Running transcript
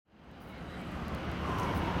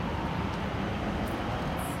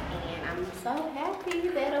so happy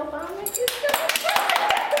that Obama is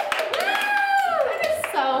That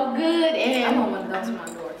is so good. And I want one of those on my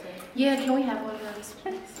door too. yeah, can we have one of those,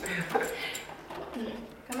 please?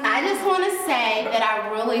 I just want to say that I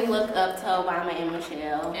really look up to Obama and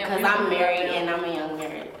Michelle because I'm married and I'm a young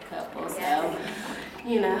married couple, so,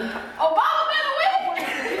 you know. Obama better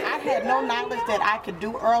win! I had no knowledge that I could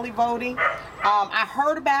do early voting. I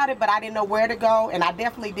heard about it, but I didn't know where to go, and I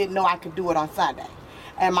definitely didn't know I could do it on Sunday.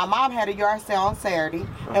 And my mom had a yard sale on Saturday,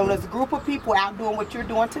 and there was a group of people out doing what you're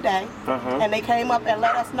doing today, and they came up and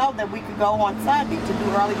let us know that we could go on Sunday to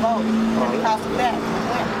do early voting. And because of that, we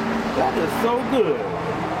went. That is so good.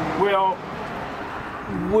 Well,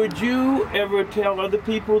 would you ever tell other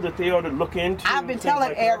people that they ought to look into? I've been things telling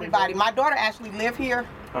like early everybody. voting? My daughter actually lives here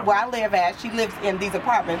where I live at. She lives in these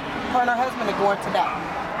apartments. Her and her husband are going today.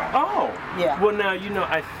 Oh. Yeah. Well, now, you know,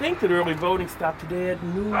 I think that early voting stopped today at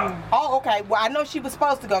noon. Oh, okay. Well, I know she was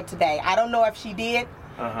supposed to go today. I don't know if she did,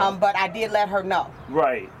 but I did let her know.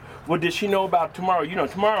 Right. Well, did she know about tomorrow? You know,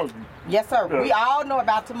 tomorrow's... Yes, sir. We all know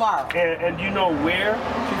about tomorrow. And you know where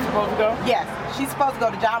she's supposed to go? Yes, she's supposed to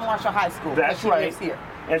go to John Marshall High School. That's she right. lives here.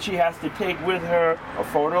 And she has to take with her a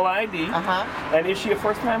photo ID. And is she a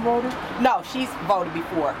first-time voter? No, she's voted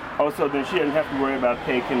before. Oh, so then she doesn't have to worry about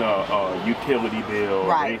taking a utility bill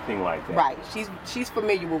or anything like that. Right. She's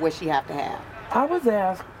familiar with what she have to have. I was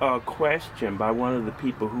asked a question by one of the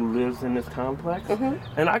people who lives in this complex,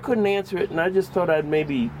 and I couldn't answer it, and I just thought I'd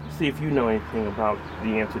maybe see if you know anything about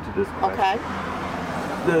the answer to this question. Okay.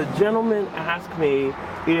 The gentleman asked me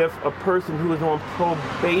if a person who is on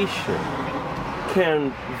probation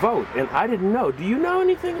can vote, and I didn't know. Do you know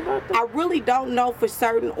anything about that? I really don't know for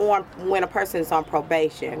certain on when a person is on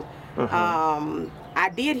probation. I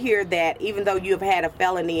did hear that even though you have had a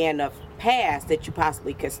felony and a past, that you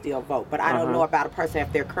possibly could still vote, but I don't know about a person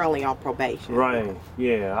if they're currently on probation. Right.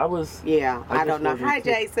 Yeah, I was. Yeah, I don't know. Hi,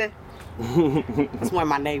 Jason. It's one of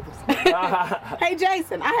my neighbors. Hey,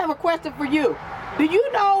 Jason, I have a question for you. Do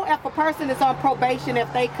you know if a person is on probation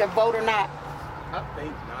if they could vote or not? I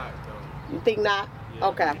think not, though. You think not? Yeah.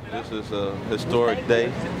 Okay. This is a historic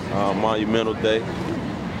day, monumental day.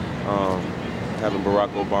 Having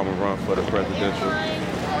Barack Obama run for the presidential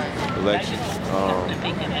election.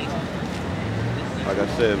 Like I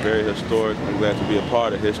said, very historic. I'm glad to be a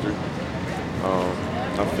part of history.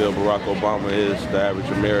 I feel Barack Obama is the average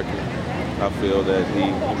American. I feel that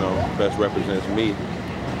he, best represents me,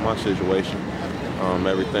 my situation.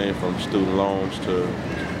 Everything from student loans to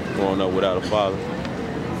growing up without a father.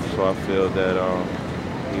 So I feel that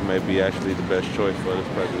he may be actually the best choice for this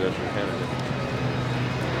presidential candidate.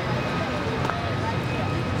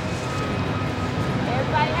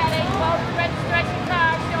 Everybody had a voter registration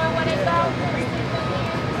card showing where they go.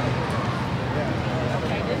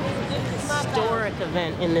 Historic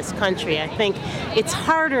event in this country. I think it's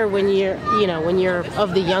harder when you're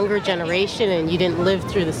of the younger generation and you didn't live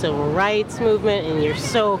through the civil rights movement and you're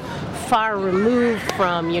so far removed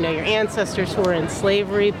from, your ancestors who were in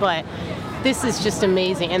slavery, but this is just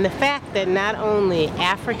amazing. And the fact that not only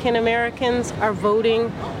African Americans are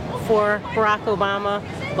voting for Barack Obama,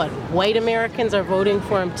 but white Americans are voting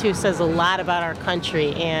for him too says a lot about our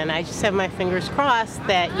country. And I just have my fingers crossed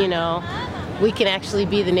that, we can actually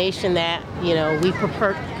be the nation that, we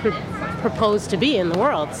propose to be in the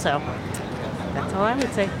world. So that's all I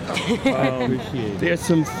would say. There's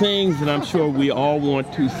some things that I'm sure we all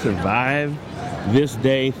want to survive this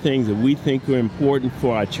day, things that we think are important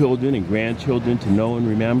for our children and grandchildren to know and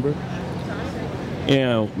remember.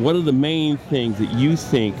 And what are the main things that you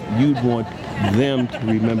think you'd want them to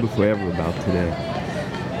remember forever about today?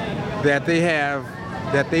 That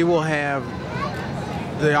they will have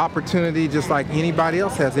the opportunity just like anybody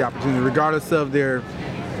else has the opportunity, regardless of their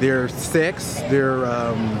sex,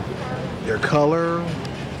 their color,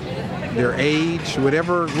 their age,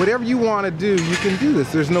 whatever you want to do, you can do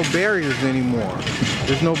this. There's no barriers anymore.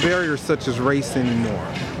 There's no barriers such as race anymore.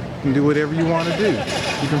 You can do whatever you want to do.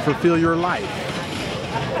 You can fulfill your life.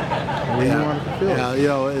 You want to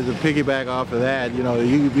fulfill it. To piggyback off of that,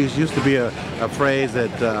 it used to be a phrase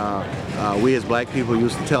that we as black people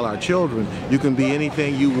used to tell our children, you can be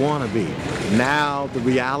anything you want to be. Now the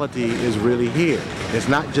reality is really here. It's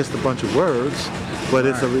not just a bunch of words, but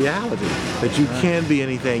it's a reality that you can be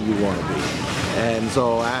anything you want to be. And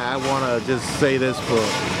so I want to just say this for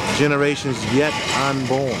generations yet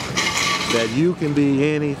unborn, that you can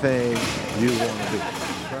be anything you want to be.